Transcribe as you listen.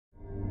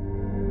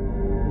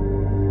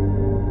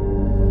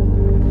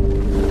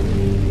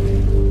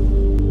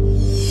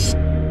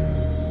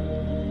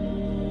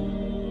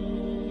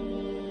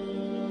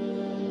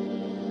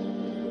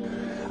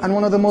And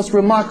one of the most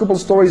remarkable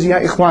stories, ya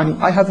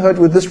ikhwani, I have heard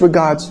with this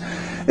regards,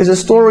 is a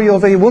story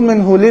of a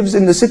woman who lives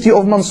in the city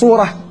of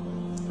Mansoura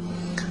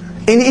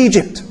in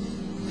Egypt.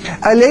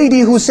 A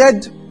lady who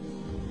said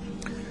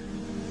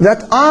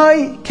that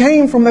I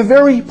came from a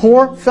very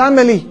poor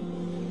family,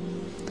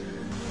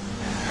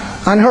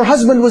 and her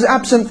husband was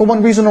absent for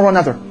one reason or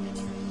another.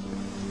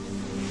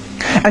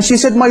 And she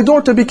said, my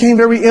daughter became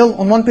very ill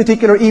on one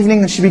particular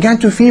evening, and she began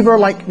to fever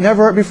like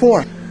never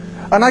before.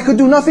 And I could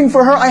do nothing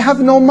for her. I have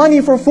no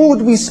money for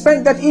food. We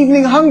spent that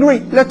evening hungry,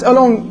 let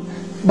alone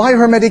buy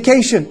her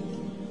medication.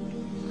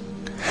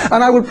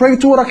 And I would pray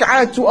 2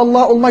 rak'at to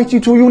Allah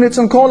Almighty, 2 units,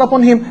 and call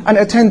upon Him and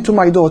attend to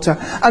my daughter.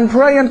 And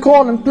pray and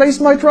call and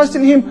place my trust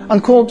in Him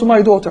and call to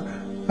my daughter.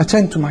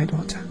 Attend to my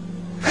daughter.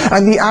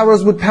 And the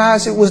hours would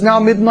pass. It was now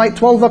midnight,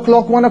 12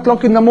 o'clock, 1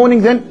 o'clock in the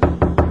morning. Then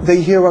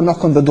they hear a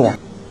knock on the door.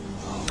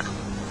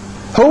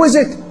 Who is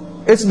it?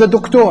 It's the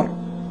doctor.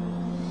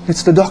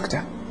 It's the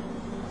doctor.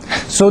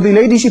 So the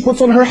lady, she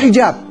puts on her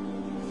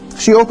hijab.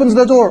 She opens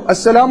the door.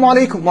 Assalamu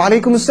alaikum. Wa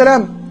alaikum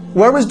assalam.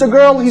 Where is the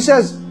girl? He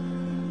says.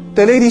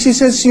 The lady, she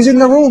says, she's in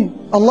the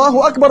room. Allahu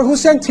Akbar, who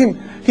sent him?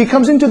 He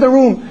comes into the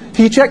room.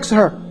 He checks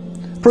her,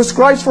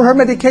 prescribes for her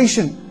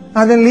medication,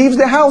 and then leaves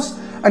the house.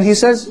 And he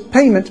says,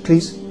 payment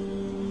please.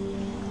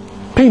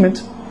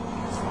 Payment.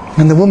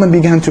 And the woman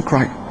began to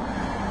cry.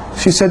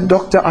 She said,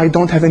 doctor, I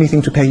don't have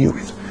anything to pay you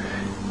with.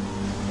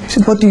 He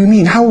said, what do you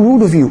mean? How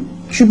rude of you.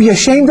 You should be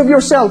ashamed of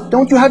yourself.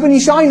 Don't you have any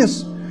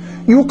shyness?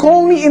 You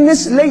call me in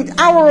this late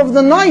hour of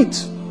the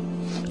night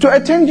to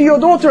attend to your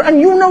daughter,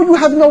 and you know you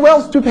have no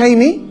wealth to pay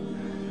me.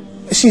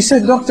 She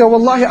said, doctor,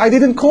 wallahi, I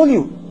didn't call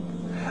you.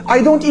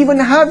 I don't even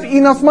have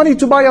enough money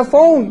to buy a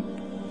phone.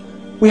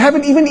 We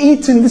haven't even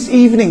eaten this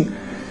evening.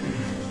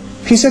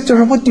 He said to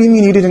her, what do you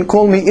mean you didn't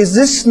call me? Is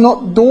this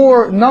not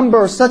door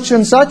number such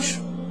and such?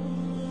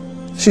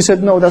 She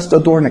said, no, that's the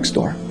door next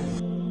door.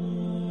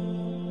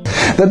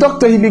 The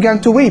doctor, he began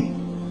to weep,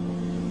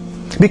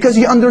 because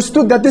he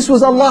understood that this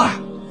was Allah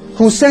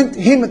who sent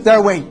him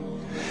their way.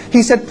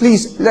 He said,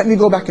 please, let me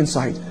go back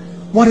inside.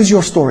 What is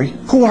your story?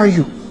 Who are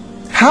you?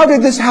 How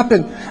did this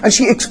happen? And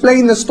she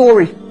explained the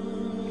story.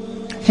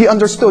 He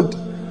understood.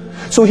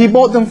 So he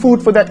bought them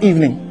food for that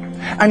evening.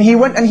 And he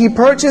went and he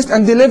purchased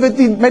and delivered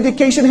the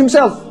medication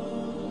himself.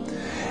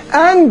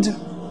 And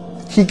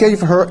he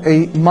gave her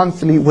a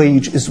monthly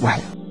wage as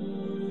well.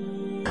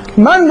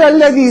 مَنْ ذَا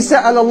الَّذِي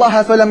سَأَلَ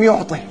اللَّهَ فَلَمْ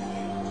يُعْطِهِ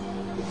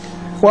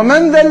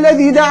وَمَنْ ذَا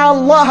الَّذِي دَعَى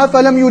اللَّهَ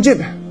فَلَمْ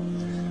يُجِبْهِ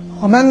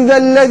وَمَنْ ذَا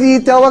الَّذِي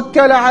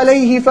تَوَكَّلَ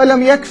عَلَيْهِ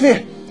فَلَمْ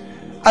يَكْفِهِ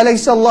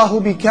أَلَيْسَ اللَّهُ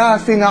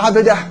بِكَافٍ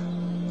عَبْدَهُ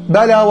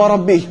بَلَى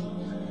وَرَبِّهِ.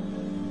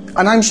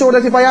 And I'm sure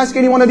that if I ask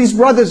any one of these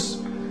brothers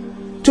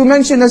to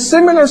mention a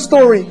similar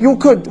story, you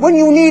could. When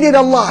you needed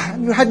Allah,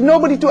 you had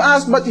nobody to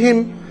ask but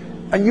Him,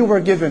 and you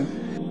were given.